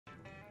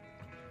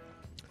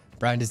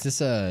Brian, does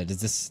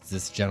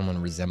this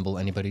gentleman resemble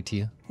anybody to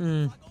you?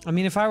 I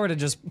mean, if I were to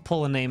just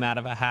pull a name out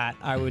of a hat,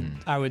 I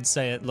would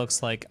say it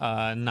looks like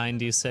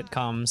 90s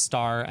sitcom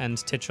star and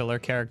titular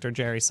character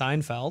Jerry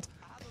Seinfeld.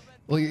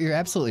 Well, you're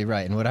absolutely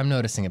right. And what I'm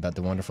noticing about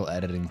the wonderful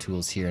editing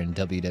tools here in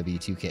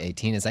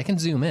WW2K18 is I can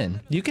zoom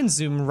in. You can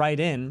zoom right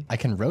in. I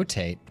can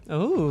rotate.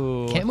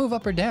 Ooh. Can't move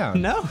up or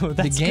down. No,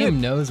 that's the game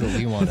good. knows what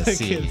we want to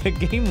see. The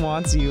game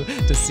wants you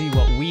to see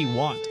what we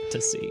want to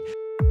see.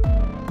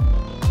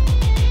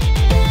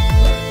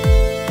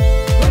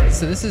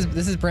 So this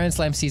is Brand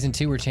Slam Season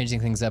 2. We're changing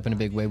things up in a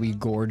big way. We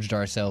gorged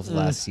ourselves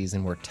last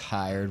season. We're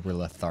tired. We're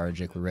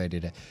lethargic. We're ready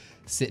to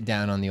sit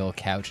down on the old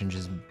couch and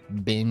just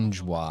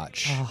binge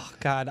watch. Oh,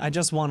 God. I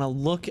just want to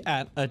look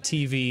at a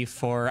TV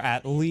for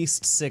at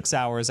least 6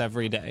 hours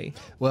every day.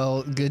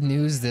 Well, good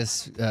news.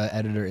 This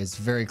editor is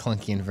very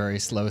clunky and very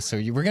slow, so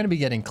we're going to be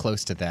getting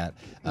close to that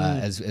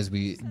as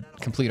we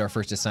complete our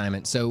first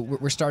assignment. So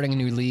we're starting a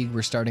new league.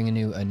 We're starting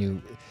a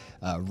new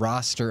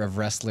roster of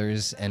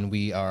wrestlers, and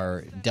we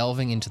are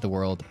delving into the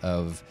world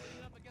of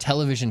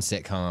television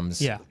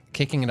sitcoms. Yeah.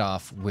 Kicking it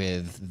off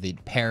with the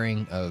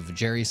pairing of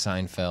Jerry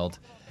Seinfeld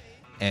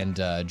and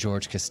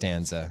George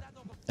Costanza,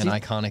 an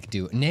iconic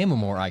duo. Name a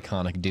more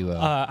iconic duo.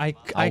 I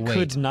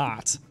could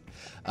not.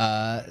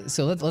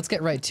 So let's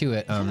get right to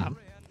it.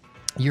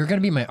 You're going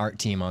to be my art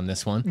team on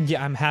this one.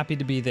 Yeah, I'm happy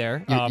to be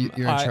there.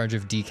 You're in charge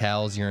of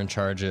decals. You're in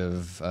charge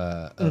of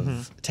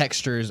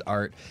textures,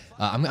 art.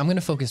 I'm going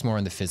to focus more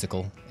on the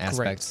physical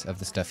aspects of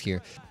the stuff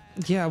here.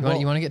 Yeah,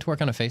 you want to get to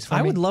work on a face for me?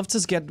 I would love to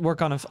get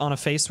work on a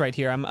face right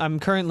here. I'm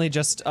currently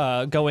just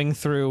going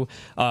through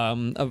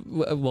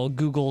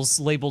Google's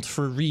labeled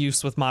for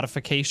reuse with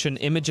modification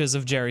images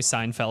of Jerry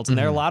Seinfeld, and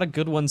there are a lot of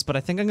good ones, but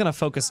I think I'm going to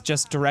focus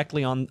just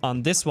directly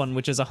on this one,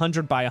 which is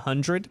 100 by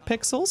 100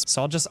 pixels.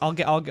 So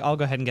I'll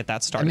go ahead and get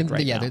that started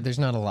now. There's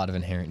not a lot of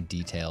inherent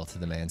detail to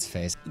the man's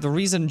face. The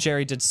reason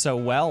Jerry did so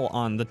well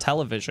on the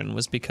television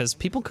was because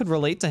people could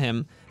relate to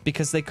him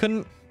because they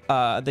couldn't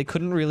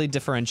really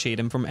differentiate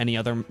him from any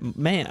other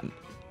man.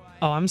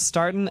 Oh, I'm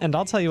starting, and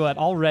I'll tell you what,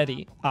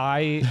 already,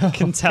 I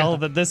can tell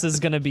that this is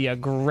going to be a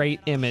great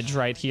image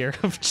right here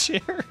of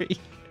Jerry.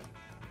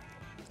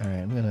 All right,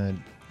 I'm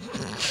going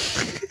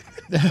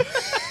to...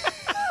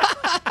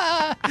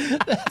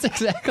 That's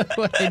exactly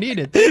what I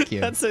needed. Thank you.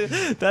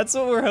 That's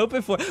what we're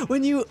hoping for.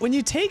 When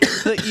you take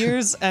the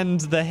ears and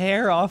the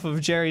hair off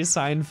of Jerry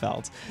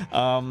Seinfeld,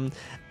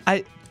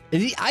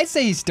 I'd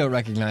say he's still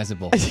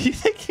recognizable. You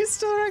think he's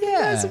still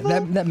recognizable? Yeah,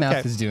 that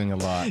mouth is doing a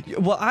lot.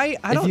 Well, I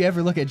don't... If you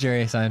ever look at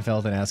Jerry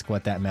Seinfeld and ask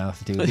what that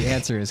mouth do, the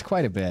answer is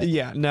quite a bit.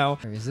 Yeah, no.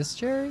 Is this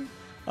Jerry?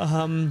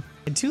 I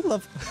do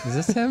love... Is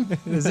this him?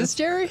 Is this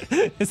Jerry?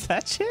 Is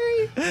that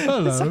Jerry?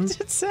 Hello. It's hard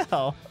to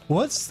tell.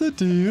 What's the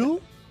deal?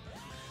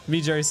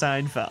 Me, Jerry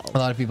Seinfeld. A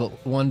lot of people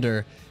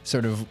wonder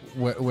sort of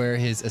where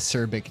his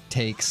acerbic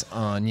takes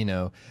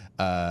on,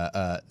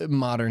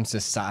 modern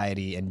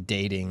society and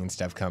dating and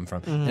stuff come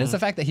from. And it's the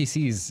fact that he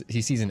sees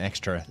an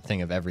extra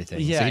thing of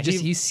everything. Yeah, so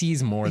he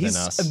sees more than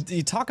us.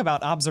 You talk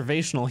about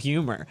observational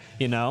humor,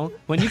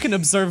 when you can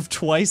observe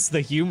twice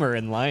the humor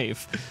in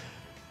life.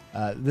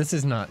 This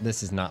is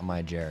not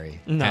my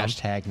Jerry. No.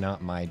 Hashtag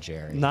not my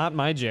Jerry. Not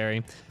my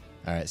Jerry.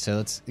 All right, so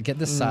let's get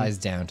the size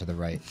down to the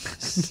right.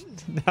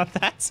 Now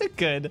that's a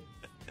good...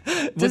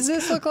 Does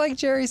this look like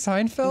Jerry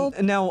Seinfeld?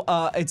 Now,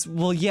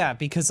 yeah,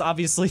 because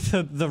obviously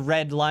the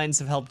red lines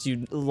have helped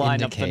you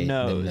line up the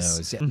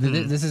nose. Yeah.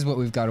 This is what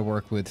we've got to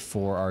work with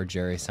for our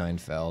Jerry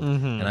Seinfeld,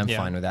 and I'm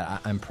fine with that.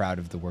 I'm proud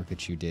of the work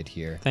that you did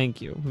here.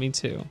 Thank you. Me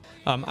too.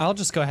 I'll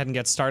just go ahead and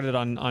get started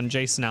on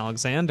Jason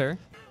Alexander.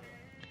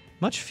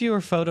 Much fewer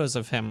photos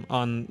of him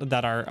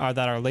that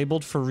are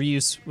labeled for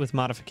reuse with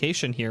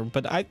modification here,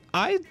 but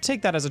I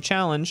take that as a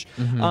challenge.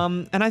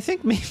 And I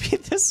think maybe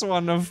this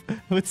one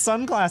with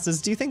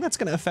sunglasses. Do you think that's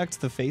going to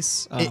affect the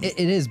face? It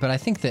is, but I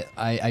think that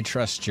I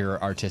trust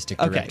your artistic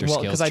director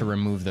skills to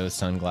remove those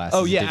sunglasses.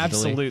 Oh yeah, digitally.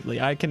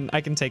 Absolutely. I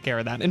can take care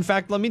of that. In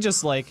fact, let me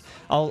just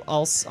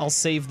I'll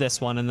save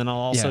this one, and then I'll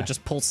also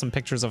just pull some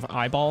pictures of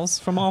eyeballs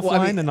from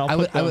offline, and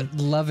I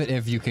would love it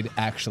if you could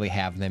actually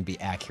have them be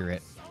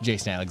accurate.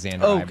 Jason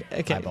Alexander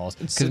eyeballs,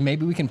 because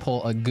maybe we can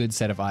pull a good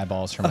set of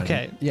eyeballs from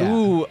him. Yeah.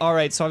 Ooh, all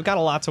right. So I've got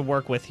a lot to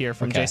work with here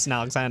from Jason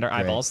Alexander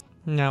eyeballs.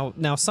 Now,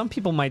 some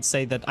people might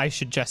say that I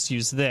should just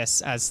use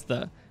this as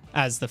the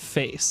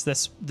face,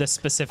 this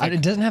specific.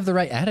 It doesn't have the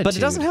right attitude. But it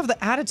doesn't have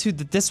the attitude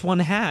that this one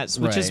has,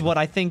 which is what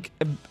I think.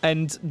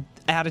 And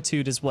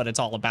attitude is what it's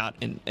all about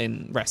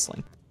in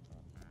wrestling.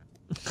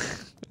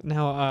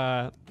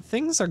 Now,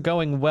 things are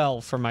going well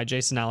for my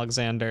Jason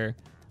Alexander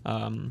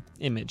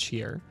image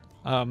here.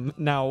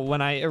 Now, when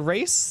I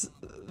erase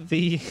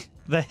the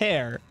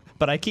hair,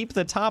 but I keep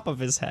the top of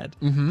his head,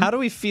 how do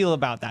we feel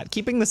about that?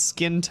 Keeping the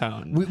skin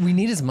tone. We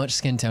need as much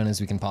skin tone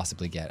as we can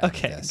possibly get.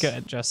 Okay,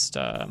 good. Just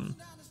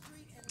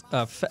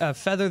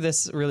feather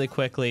this really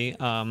quickly.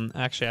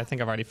 Actually, I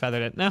think I've already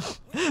feathered it. Now,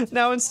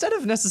 Now, instead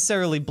of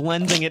necessarily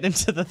blending it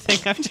into the thing,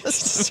 I've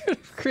just Sort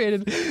of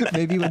created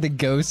maybe what the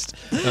ghost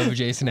of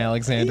Jason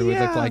Alexander would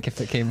look like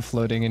if it came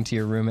floating into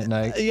your room at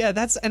night. Yeah,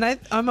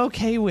 I'm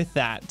okay with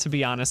that, to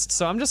be honest.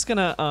 So I'm just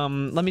gonna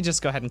let me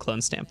just go ahead and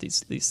clone stamp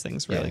these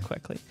things really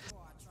quickly.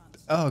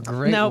 Oh,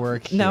 great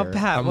work here. Now,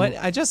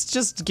 Pat,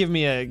 just give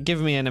me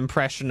an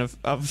impression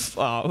of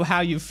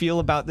how you feel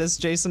about this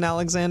Jason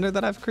Alexander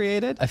that I've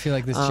created. I feel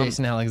like this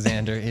Jason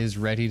Alexander is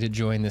ready to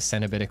join the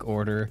Cenobitic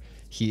Order.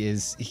 He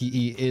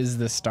is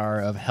the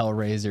star of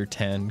Hellraiser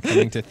 10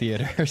 coming to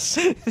theaters.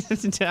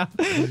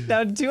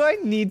 now, do I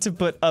need to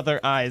put other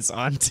eyes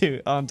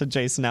onto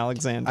Jason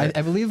Alexander?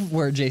 I believe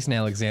where Jason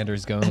Alexander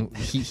is going,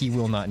 he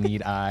will not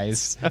need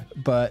eyes,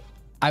 but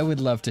I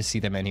would love to see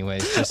them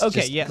anyways. So we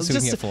can get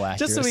full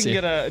accuracy. Just so we can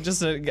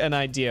get an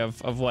idea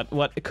of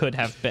what it could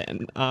have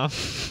been.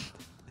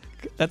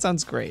 That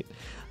sounds great.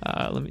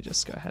 Let me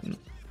just go ahead and.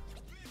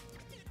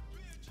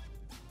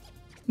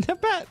 Now,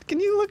 Pat, can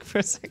you look for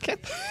a second?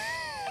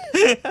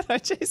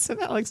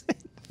 Jason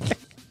Alexander.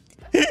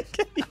 Can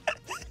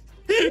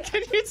you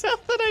tell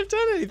that I've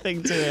done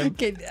anything to him?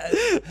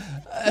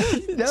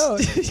 No,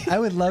 I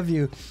would love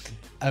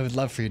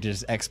for you to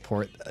just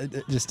export,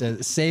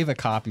 save a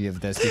copy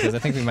of this, because I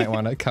think we might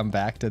want to come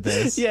back to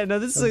this. Yeah, no,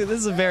 this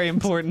is a very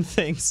important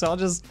thing, so I'll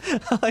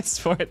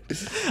export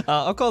it.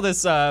 I'll call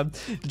this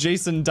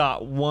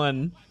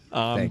Jason.1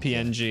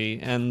 PNG,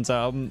 and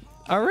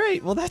all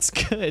right, well that's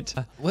good.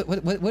 What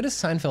does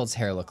Seinfeld's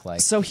hair look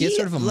like? So he had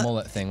sort of a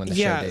mullet thing when the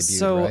show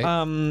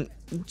debuted,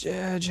 right?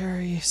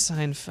 Jerry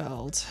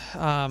Seinfeld.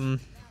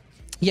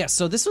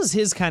 So this was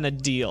his kind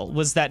of deal.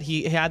 Was that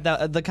he had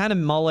the kind of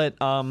mullet.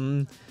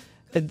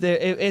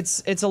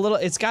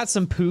 It's got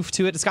some poof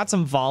to it. It's got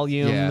some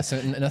volume. Yeah,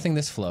 so nothing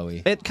this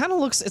flowy. It kind of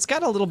looks. It's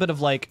got a little bit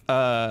of like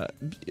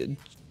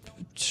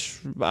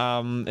it's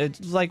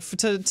like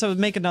to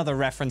make another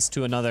reference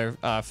to another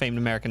famed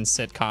American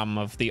sitcom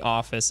of The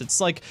Office.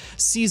 It's like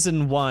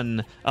season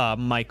 1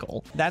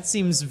 Michael. That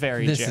seems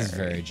very Jerry. This is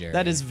very Jerry.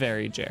 That is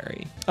very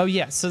Jerry. Oh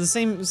yeah, so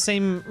the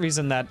same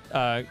reason that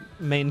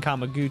Main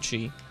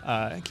Kamaguchi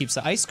keeps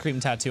the ice cream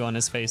tattoo on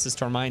his face is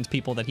to remind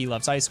people that he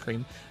loves ice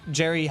cream.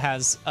 Jerry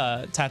has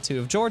a tattoo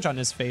of George on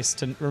his face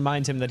to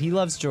remind him that he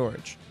loves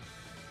George.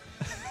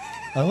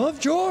 I love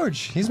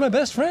George. He's my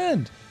best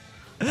friend.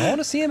 I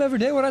want to see him every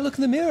day when I look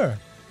in the mirror.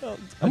 I'm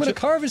going to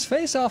carve his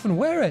face off and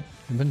wear it.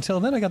 But until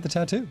then, I got the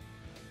tattoo.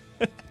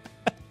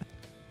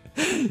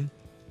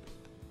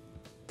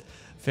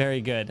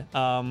 Very good.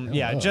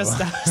 Yeah, just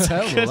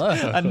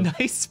a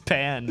nice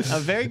pan, a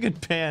very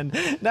good pan.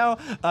 Now,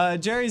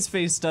 Jerry's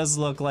face does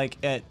look like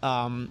it.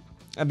 I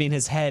mean,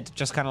 his head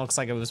just kind of looks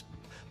like it was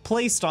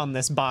placed on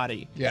this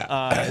body.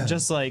 Yeah.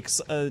 Just like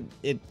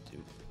it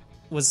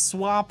was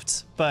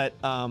swapped, but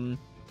I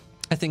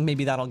think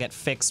maybe that'll get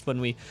fixed when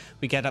we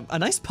get a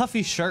nice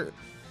puffy shirt.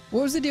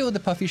 What was the deal with the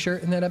puffy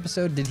shirt in that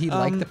episode? Did he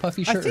like the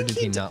puffy shirt, or did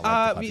he not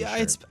like the puffy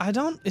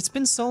shirt? It's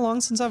been so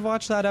long since I've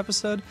watched that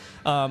episode.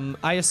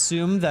 I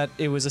assume that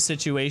it was a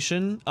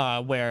situation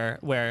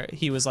where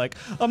he was like,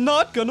 I'm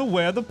not gonna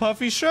wear the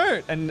puffy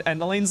shirt, and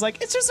Elaine's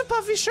like, it's just a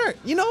puffy shirt.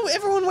 You know,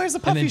 everyone wears a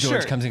puffy shirt. And then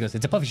George comes and goes,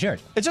 it's a puffy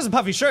shirt. It's just a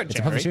puffy shirt, Jerry. It's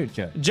a puffy shirt,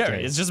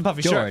 Jerry, it's just a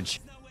puffy shirt. George.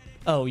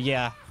 Oh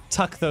yeah,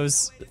 tuck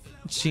those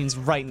jeans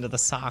right into the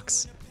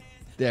socks.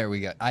 There we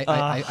go.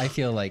 I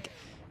feel like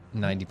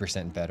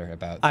 90% better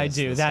about this. I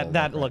do.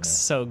 That looks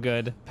so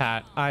good,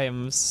 Pat. I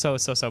am so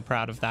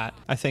proud of that.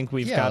 I think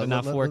we've got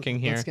enough working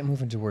here. Let's get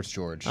moving towards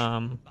George.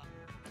 Oh,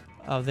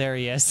 there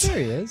he is. There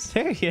he is.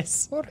 There he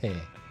is. Jorge.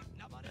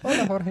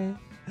 Hola, Jorge.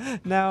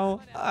 Now,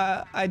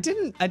 I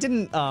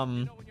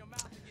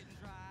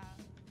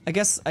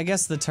guess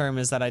the term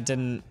is that I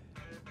didn't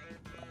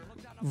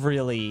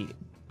really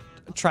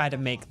try to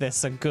make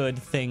this a good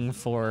thing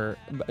for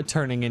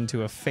turning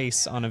into a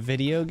face on a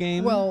video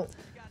game. Well,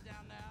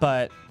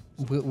 but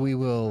we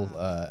will.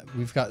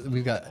 We've got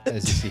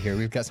as you see here,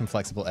 we've got some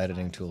flexible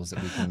editing tools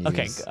that we can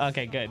use.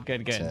 Okay, good.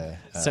 To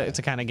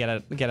kind of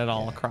get it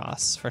all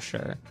across for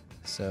sure.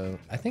 So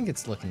I think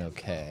it's looking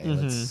okay.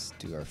 Let's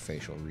do our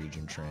facial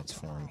region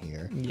transform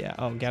here. Yeah.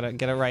 Oh, get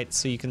it right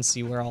so you can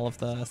see where all of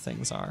the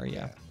things are.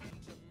 Yeah.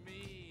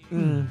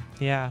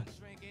 Yeah.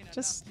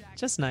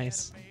 Just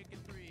nice.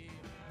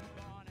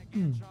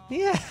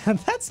 Yeah,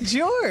 that's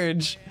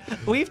George.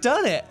 We've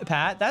done it,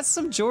 Pat. That's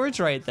some George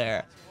right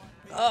there.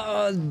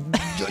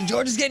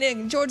 George is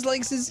getting. George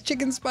likes his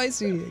chicken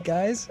spicy,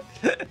 guys.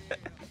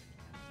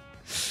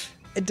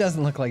 It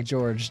doesn't look like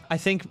George. I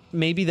think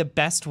maybe the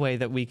best way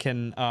that we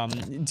can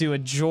do a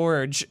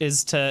George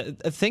is to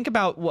think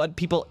about what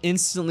people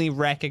instantly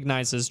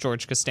recognize as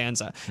George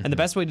Costanza. And the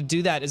best way to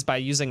do that is by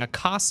using a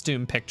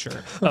costume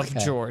picture of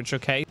George,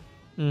 okay?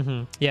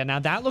 Yeah, now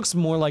that looks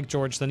more like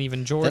George than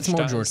even George does. That's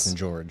more does. George than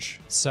George.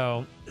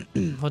 So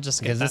we'll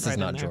just get that this right is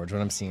not in there. George.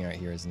 What I'm seeing right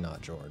here is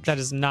not George. That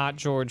is not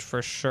George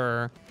for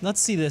sure. Let's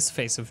see this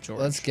face of George.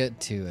 Let's get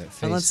to it.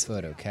 Face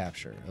photo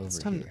capture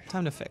over here.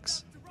 Time to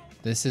fix.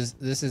 This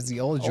is the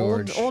old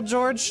George. Old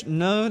George?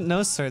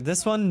 No, sir.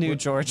 This one, new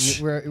George.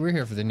 We're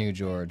here for the new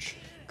George.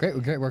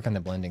 Great work on the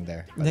blending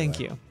there. Thank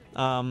you.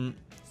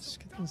 Just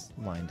get things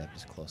lined up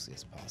as closely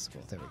as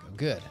possible. There we go.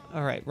 Good.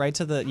 All right, right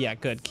to the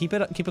good. Keep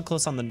it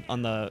close on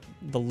the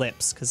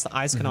lips, because the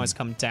eyes can always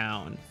come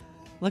down.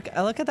 Look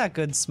at that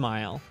good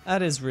smile.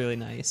 That is really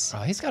nice. Oh,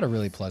 he's got a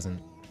really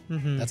pleasant.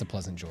 That's a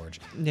pleasant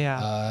George.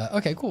 Yeah.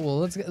 Okay, cool. Well,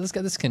 let's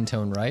get this skin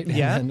tone right.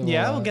 Yeah. And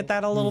We'll get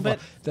that a little bit.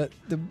 The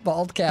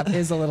bald cap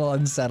is a little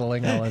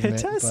unsettling, I'll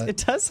admit.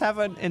 It does have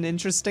an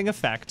interesting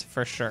effect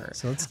for sure.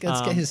 So let's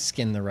get his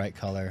skin the right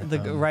color. The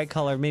right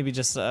color, maybe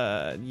just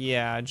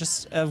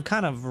just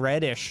kind of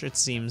reddish. It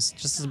seems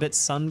just a bit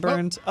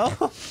sunburned.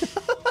 Oh.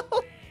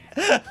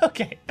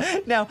 Okay.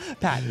 Now,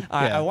 Pat,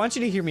 I want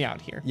you to hear me out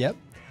here. Yep.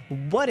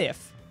 What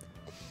if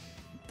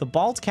the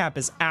bald cap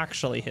is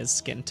actually his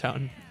skin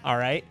tone? All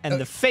right, and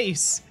the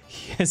face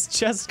is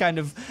just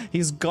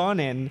he's gone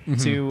in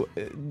to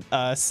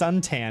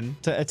suntan,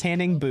 to a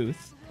tanning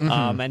booth,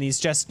 and he's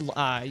just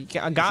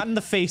gotten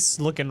the face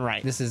looking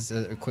right. This is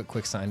a quick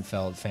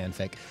Seinfeld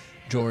fanfic.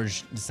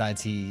 George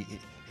decides he's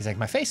like,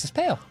 my face is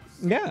pale.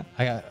 Yeah.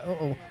 I got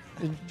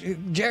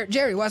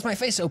Jerry, why's my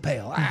face so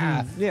pale?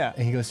 Ah. Yeah.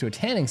 And he goes to a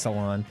tanning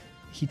salon.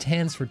 He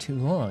tans for too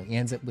long. He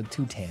ends up with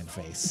too tan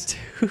face.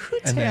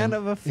 Tan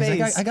of a face. He's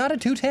like, I got a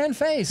too tan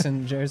face.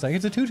 And Jerry's like,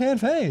 it's a too tan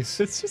face.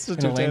 It's just a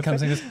and too Elaine tan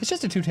comes face. in and goes, it's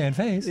just a too tan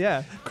face.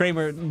 Yeah.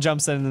 Kramer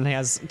jumps in and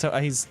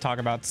he's talking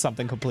about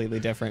something completely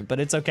different,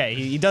 but it's okay.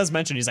 He does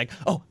mention, he's like,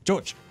 oh,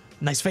 George,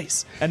 nice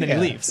face. And then he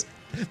leaves.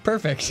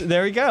 Perfect.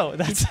 There we go.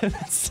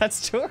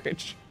 That's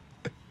George.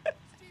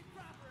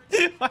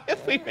 Why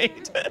have we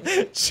made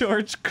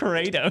George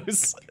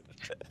Kratos?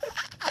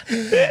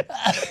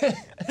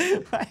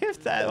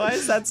 Why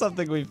is that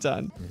something we've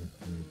done?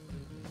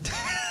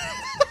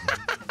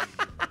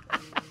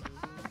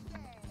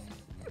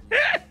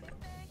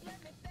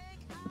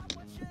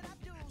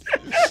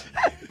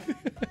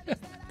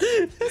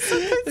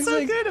 Something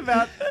so good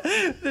about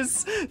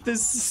this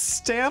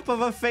stamp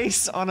of a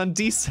face on a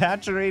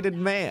desaturated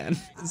man.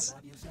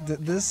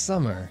 This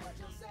summer,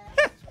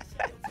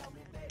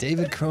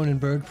 David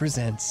Cronenberg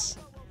presents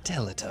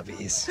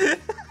Teletubbies.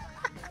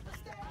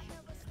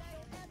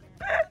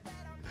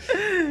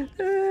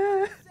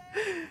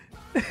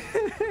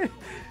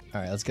 All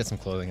right, let's get some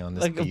clothing on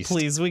this beast.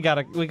 Please, we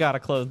gotta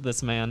clothe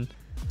this man.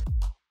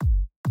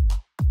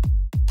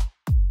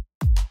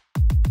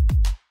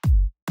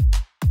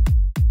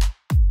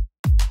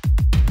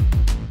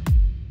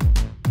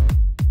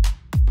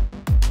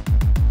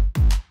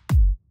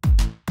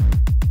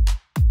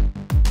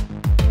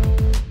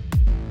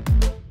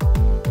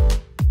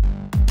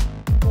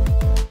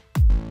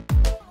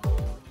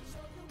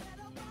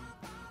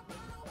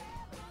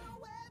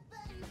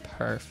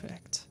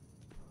 Perfect.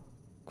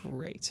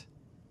 Great.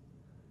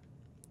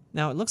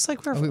 Now it looks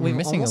like we're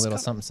missing a little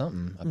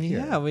something up here.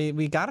 Yeah,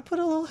 we got to put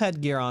a little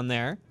headgear on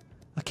there.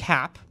 A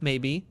cap,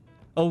 maybe.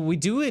 Oh, we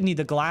do need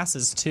the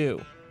glasses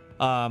too.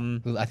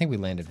 I think we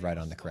landed right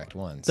on the correct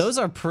ones. Those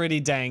are pretty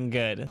dang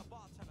good.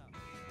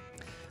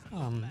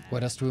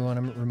 What else do we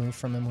want to remove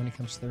from him when he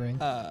comes to the ring?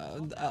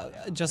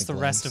 Just the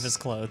rest of his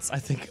clothes. I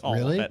think all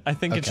Really? of it. I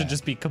think it should Okay.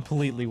 just be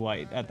completely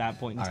white at that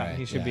point in time. right,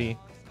 He should yeah. be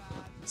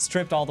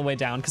stripped all the way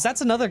down, because that's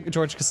another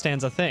George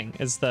Costanza thing.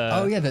 Is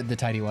the the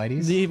tidy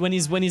whities. when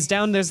he's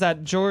down, there's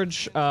that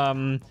George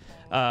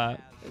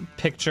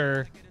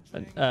picture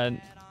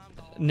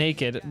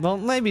naked. Well,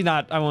 maybe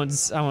not. I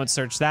won't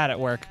search that at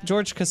work.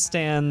 George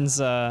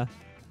Costanza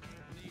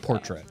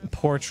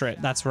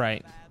portrait. That's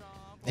right.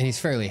 And he's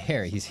fairly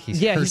hairy. He's He's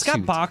got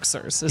hirsute.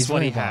 boxers. Is He's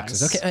what he wearing has.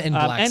 boxers. Okay, and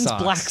black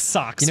socks. black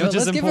socks, You know what,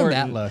 which is let's give him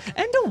important. that look.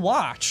 And a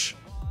watch.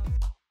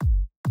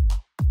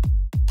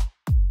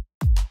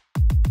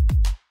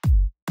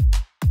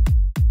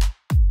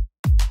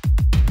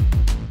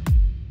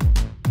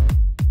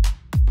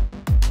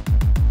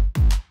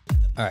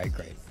 All right,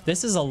 great.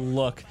 This is a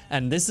look,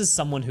 and this is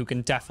someone who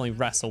can definitely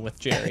wrestle with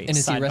Jerry. And is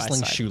he side by wrestling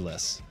side.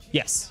 shoeless?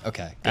 Yes.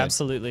 Okay, good.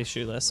 Absolutely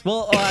shoeless.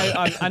 Well,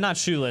 I'm not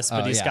shoeless,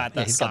 but he's got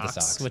the he's socks, got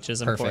the socks. which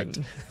is Perfect.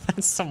 important.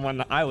 That's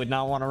someone I would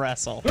not want to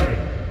wrestle.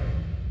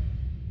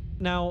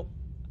 Now,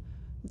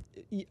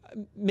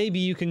 maybe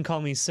you can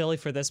call me silly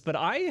for this, but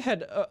I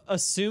had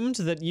assumed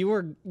that you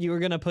were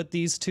gonna put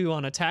these two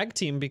on a tag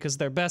team because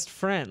they're best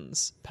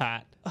friends,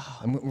 Pat.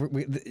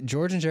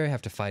 George and Jerry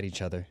have to fight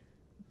each other.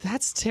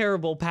 That's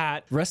terrible,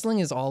 Pat. Wrestling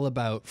is all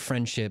about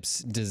friendships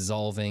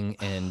dissolving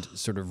and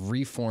sort of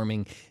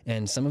reforming,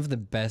 and some of the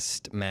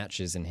best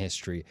matches in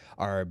history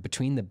are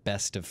between the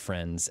best of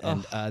friends,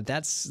 and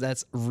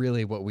that's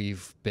really what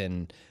we've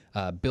been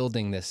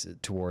building this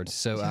towards.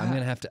 So I'm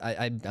gonna have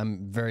to.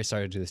 I'm very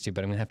sorry to do this to you,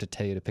 but I'm gonna have to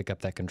tell you to pick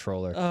up that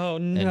controller. Oh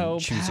no, and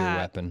choose your Pat.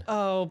 weapon.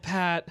 Oh,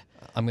 Pat.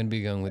 I'm gonna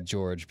be going with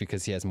George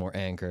because he has more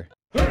anger.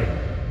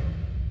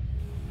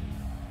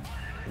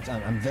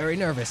 I'm very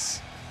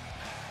nervous.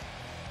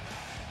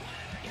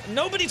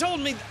 Nobody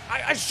told me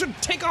I should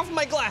take off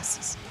my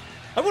glasses.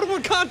 I would have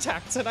worn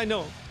contacts, and I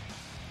know.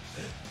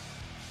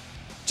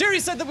 Jerry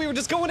said that we were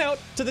just going out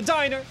to the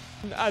diner.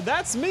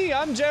 That's me.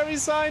 I'm Jerry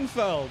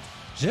Seinfeld.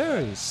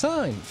 Jerry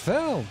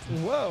Seinfeld.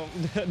 Whoa.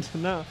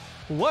 No.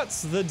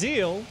 What's the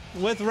deal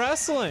with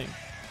wrestling?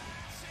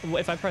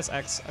 If I press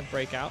X, I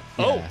break out.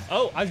 Yeah.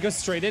 Oh, I go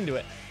straight into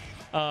it.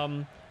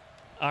 All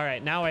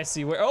right, now I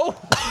see where. Oh.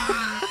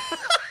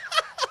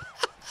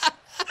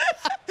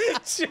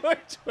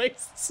 George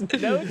wastes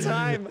no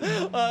time.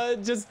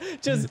 Just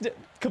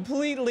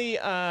completely.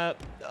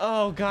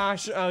 Oh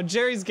gosh. Oh,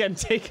 Jerry's getting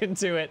taken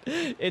to it.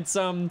 It's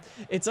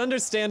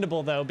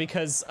understandable though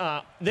because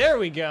there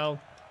we go.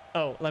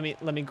 Oh, let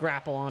me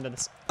grapple onto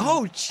this.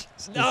 Oh,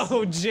 Jesus.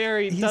 No,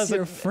 Jerry He's doesn't.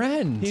 your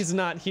friend. He's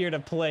not here to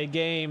play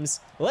games.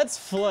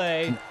 Let's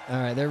play.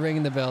 All right, they're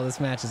ringing the bell.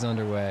 This match is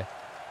underway.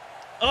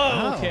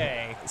 Oh,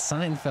 okay.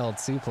 Seinfeld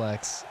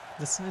suplex.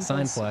 The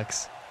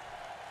Seinflex.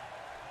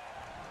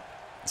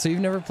 So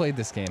you've never played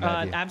this game,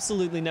 have you?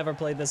 Absolutely never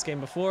played this game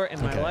before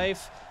in my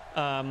life.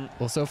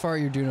 Well, so far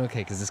you're doing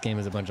okay because this game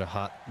is a bunch of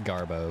hot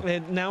garbo.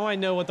 And now I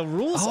know what the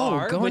rules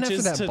are. Going which after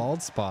is that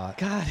bald spot.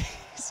 God,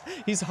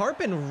 he's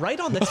harping right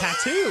on the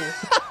tattoo.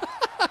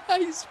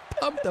 He's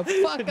pumped the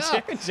fuck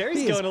up.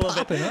 Jerry's going a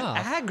little bit off.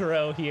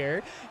 aggro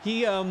here.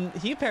 He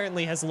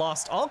apparently has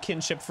lost all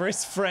kinship for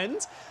his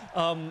friend.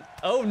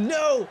 Oh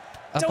no!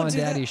 Up Don't on do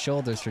Daddy's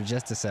shoulders for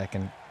just a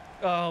second.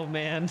 that. Oh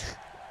man.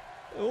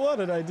 What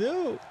did I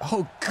do?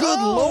 Oh, good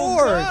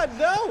lord! God,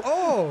 no!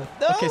 Oh!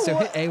 No! Okay, so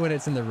hit A when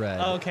it's in the red.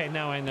 Okay,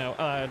 now I know.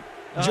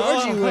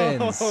 Georgie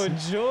wins. Oh,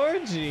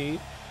 Georgie.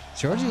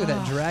 Georgie with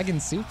that dragon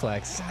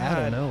suplex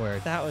out of nowhere.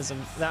 That was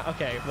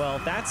okay. Well,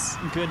 that's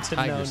good to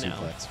Tiger know now.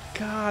 suplex.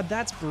 God,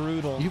 that's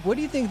brutal. What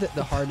do you think that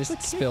the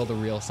hardest spill the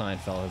real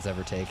Seinfeld has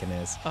ever taken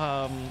is?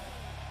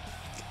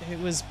 It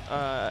was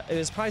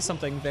probably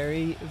something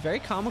very, very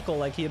comical.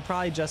 Like he had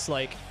probably just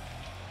like,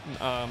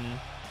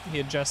 he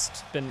had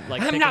just been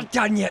like. I'm not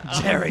done yet,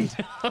 Jerry.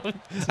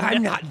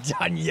 I'm not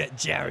done yet,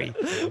 Jerry.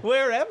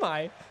 Where am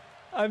I?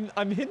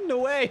 I'm hidden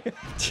away.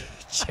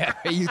 Jerry,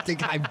 you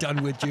think I'm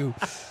done with you?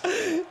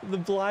 The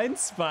blind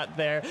spot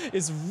there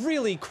is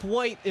really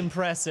quite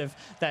impressive.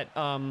 That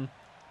all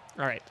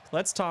right,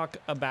 let's talk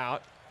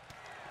about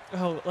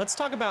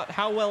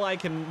how well I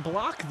can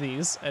block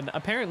these, and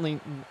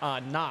apparently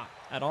not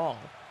at all.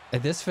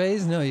 At this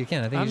phase, no, you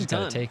can't. I think you just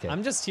done. gotta take it.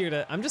 I'm just here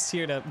to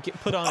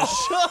put on a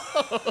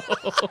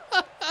show.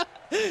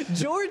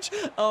 George,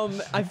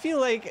 I feel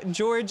like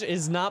George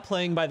is not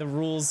playing by the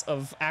rules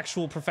of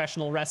actual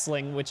professional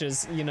wrestling, which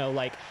is,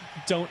 like,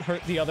 don't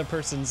hurt the other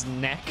person's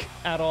neck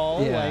at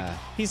all. Yeah. Like,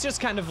 he's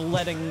just kind of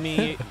letting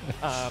me,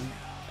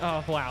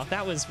 oh, wow,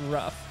 that was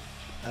rough.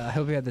 I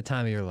hope you had the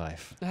time of your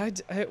life.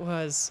 It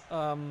was,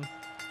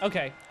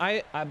 okay,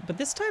 but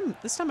this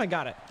time I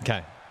got it.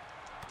 Okay.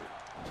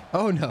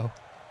 Oh, no.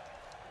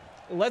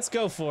 Let's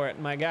go for it,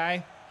 my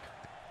guy.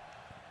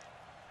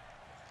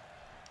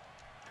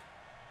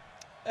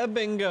 A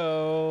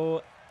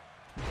bingo.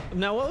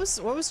 Now, what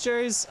was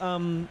Jerry's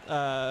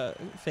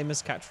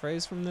famous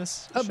catchphrase from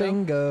this show? A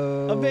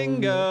bingo. A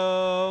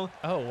bingo.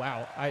 Oh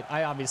wow,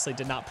 I obviously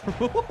did not.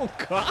 Oh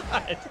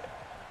God.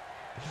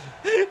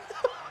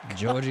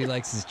 Georgie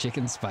likes his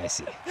chicken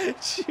spicy.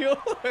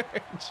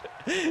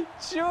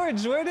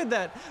 George, where did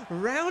that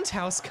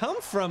roundhouse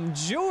come from,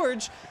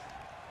 George?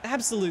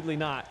 Absolutely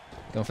not.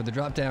 Going for the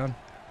drop down.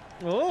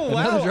 Oh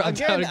Another wow! drop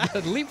down. Again.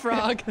 Good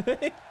leapfrog.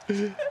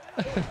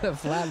 The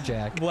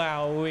flapjack.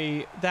 Wow,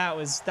 that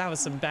was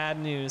some bad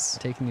news.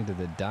 Taking you to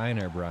the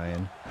diner,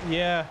 Brian.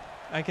 Yeah,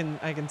 I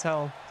can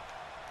tell.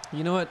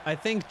 You know what? I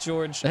think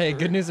George. Hey,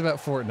 good news about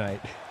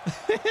Fortnite.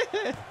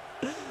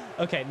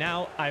 Okay,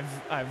 now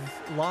I've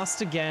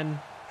lost again.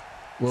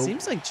 Well,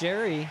 Seems like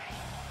Jerry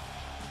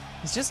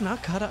is just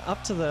not cut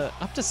up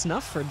to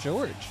snuff for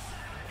George.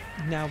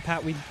 Now,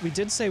 Pat, we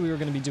did say we were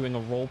going to be doing a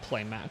role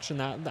play match, and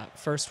that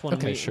first one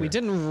we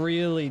didn't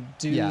really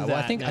do. Yeah, well,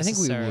 that I think we were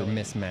necessarily.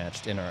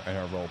 mismatched in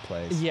our role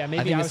plays. Yeah,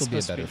 maybe I think I this was will be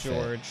a supposed to be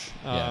better George.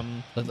 fit. Yeah.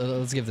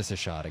 Let's give this a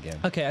shot again.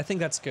 Okay, I think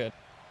that's good.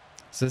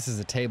 So this is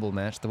a table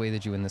match. The way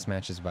that you win this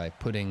match is by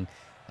putting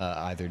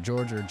either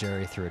George or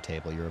Jerry through a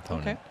table, your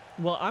opponent. Okay.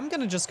 Well, I'm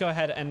gonna just go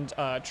ahead and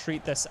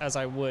treat this as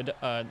I would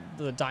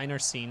the diner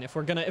scene. If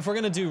we're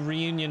gonna do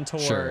reunion tour.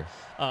 Sure.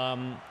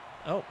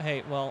 Oh,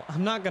 hey. Well,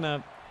 I'm not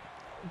gonna.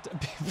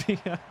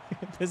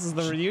 This is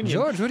the reunion.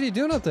 George, what are you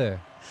doing up there?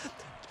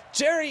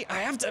 Jerry, I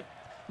have to.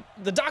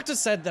 The doctor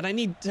said that I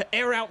need to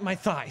air out my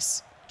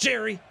thighs.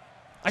 Jerry,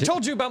 I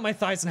told you about my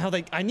thighs and how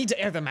I need to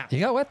air them out.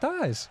 You got wet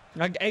thighs.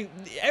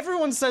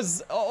 Everyone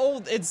says,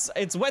 oh,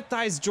 it's wet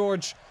thighs,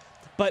 George,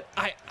 but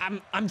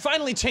I'm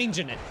finally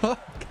changing it. Oh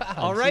God.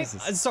 All right.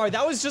 Jesus. Sorry,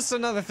 that was just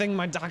another thing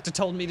my doctor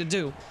told me to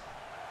do.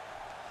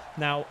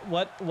 Now,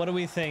 what do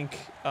we think?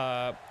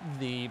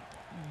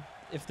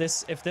 If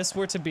this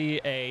were to be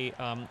a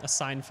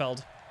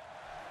Seinfeld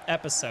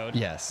episode,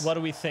 yes. What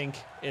do we think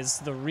is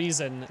the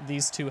reason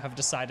these two have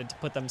decided to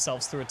put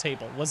themselves through a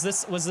table? Was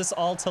this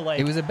all to like?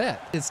 It was a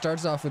bet. It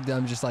starts off with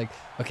them just like,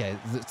 okay,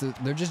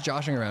 they're just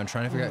joshing around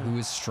trying to figure out who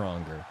is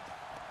stronger,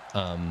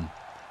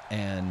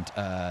 and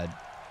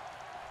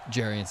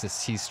Jerry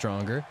insists he's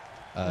stronger.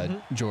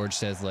 George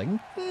says like,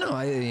 no,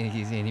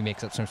 he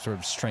makes up some sort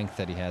of strength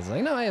that he has.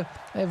 Like, no, I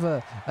have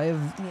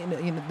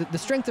the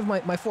strength of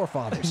my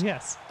forefathers.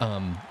 Yes.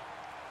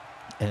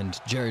 And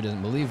Jerry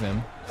doesn't believe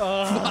him.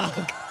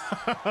 Fuck.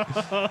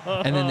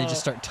 And then they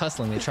just start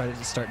tussling. They trying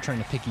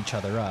to pick each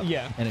other up.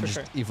 Yeah, and it for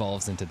just sure.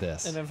 evolves into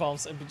this.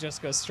 It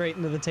just goes straight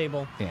into the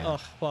table. Yeah.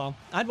 Ugh, well,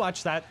 I'd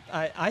watch that.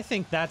 I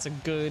think that's a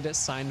good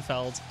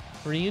Seinfeld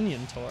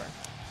reunion tour.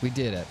 We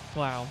did it.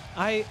 Wow.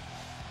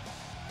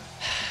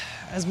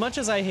 As much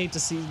as I hate to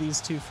see these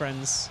two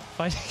friends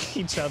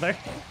fighting each other,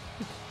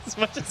 as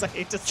much as I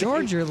hate to see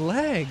George, your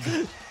leg.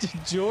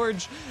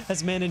 George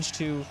has managed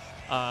to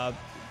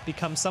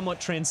become somewhat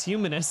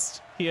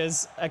transhumanist. He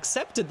has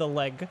accepted the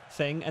leg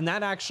thing, and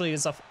that actually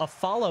is a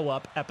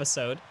follow-up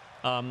episode.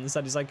 Is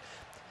that he's like,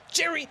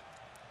 Jerry,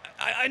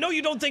 I know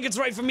you don't think it's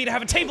right for me to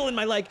have a table in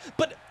my leg,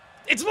 but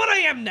it's what I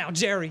am now,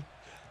 Jerry.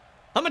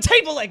 I'm a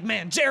table leg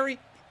man, Jerry.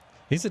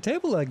 He's a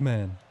table leg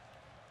man.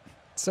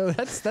 So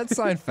that's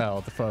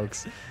Seinfeld,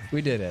 folks.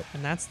 We did it.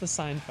 And that's the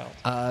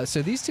Seinfeld.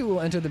 So these two will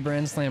enter the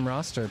Brand Slam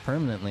roster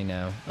permanently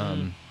now.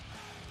 And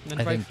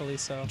I rightfully think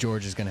so.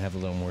 George is going to have a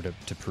little more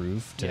to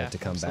prove to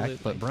come absolutely.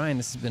 back. But Brian,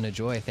 this has been a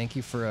joy. Thank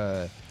you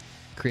for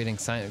creating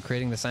the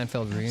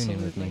Seinfeld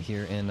reunion with me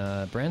here in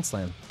Brand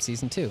Slam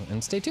Season 2.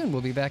 And stay tuned.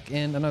 We'll be back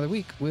in another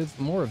week with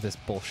more of this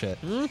bullshit.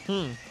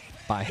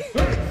 Bye.